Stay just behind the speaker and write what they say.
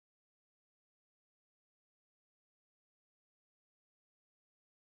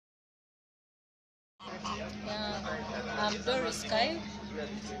I'm Doris Kai.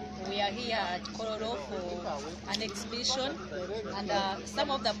 We are here at Kororo for an exhibition, and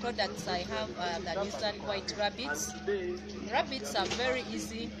some of the products I have are the Eastern white rabbits. Rabbits are very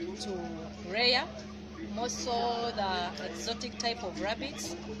easy to rear, more so the exotic type of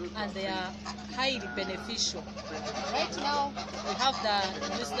rabbits, and they are highly beneficial. Right now we have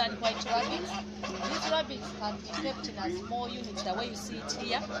the Eastern white rabbits. These rabbits can be kept in a small unit the way you see it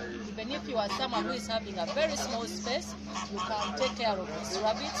here. Even if you are someone who is having a very small space, you can take care of these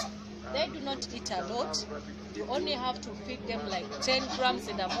rabbits. They do not eat a lot. You only have to feed them like 10 grams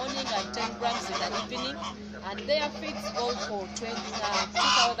in the morning and 10 grams in the evening, and their feeds go for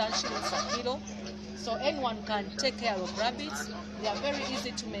 2,000 shillings a kilo. So anyone can take care of rabbits. They are very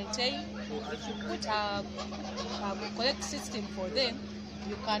easy to maintain. If you put a correct system for them,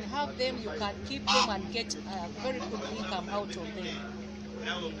 you can have them, you can keep them and get a very good income out of them.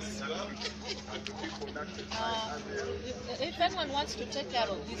 If anyone wants to take care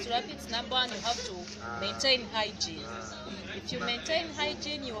of these rabbits, number one, you have to maintain hygiene. If you maintain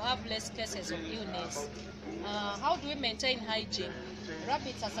hygiene, you have less cases of illness. How do we maintain hygiene?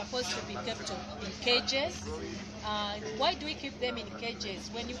 Rabbits are supposed to be kept in cages. Why do we keep them in cages?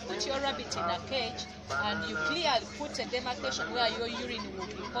 When you put your rabbit in a cage and you clearly put a demarcation where your urine will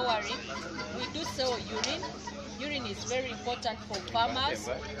be pouring, we do sell urine. Urine is very important for farmers.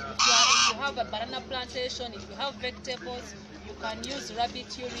 If you have a banana plantation, if you have vegetables, you can use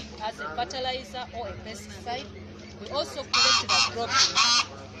rabbit urine as a fertilizer or a pesticide. We also collect the droppings.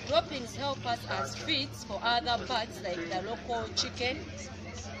 Droppings help us as feeds for other birds like the local chicken.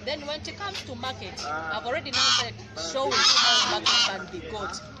 Then when it comes to market, I've already now started showing how market can be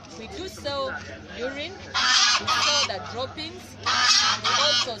got. We do sell urine, we sell the droppings, and we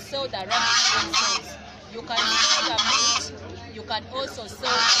also sell the rabbit themselves. You can sell the meat, you can also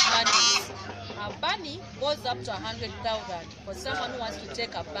sell the bunnies. A bunny goes up to 100,000 for someone who wants to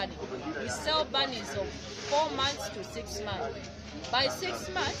take a bunny. We sell bunnies of 4 months to 6 months. By 6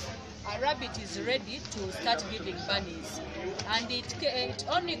 months, a rabbit is ready to start giving bunnies, and it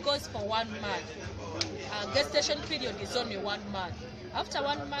only goes for 1 month. Gestation period is only 1 month. After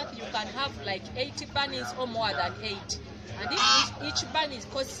 1 month, you can have like 80 bunnies or more than 8. And if each bunny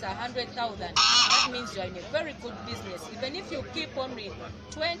costs 100,000, that means you are in a very good business. Even if you keep only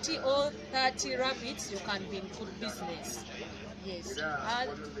 20 or 30 rabbits, you can be in good business. Yes.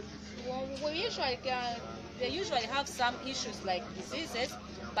 They usually have some issues like diseases,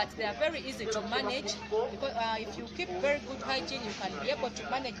 but they are very easy to manage because if you keep very good hygiene, you can be able to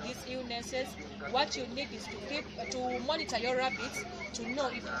manage these illnesses. What you need is to monitor your rabbits to know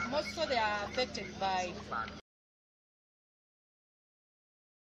if most of they are affected by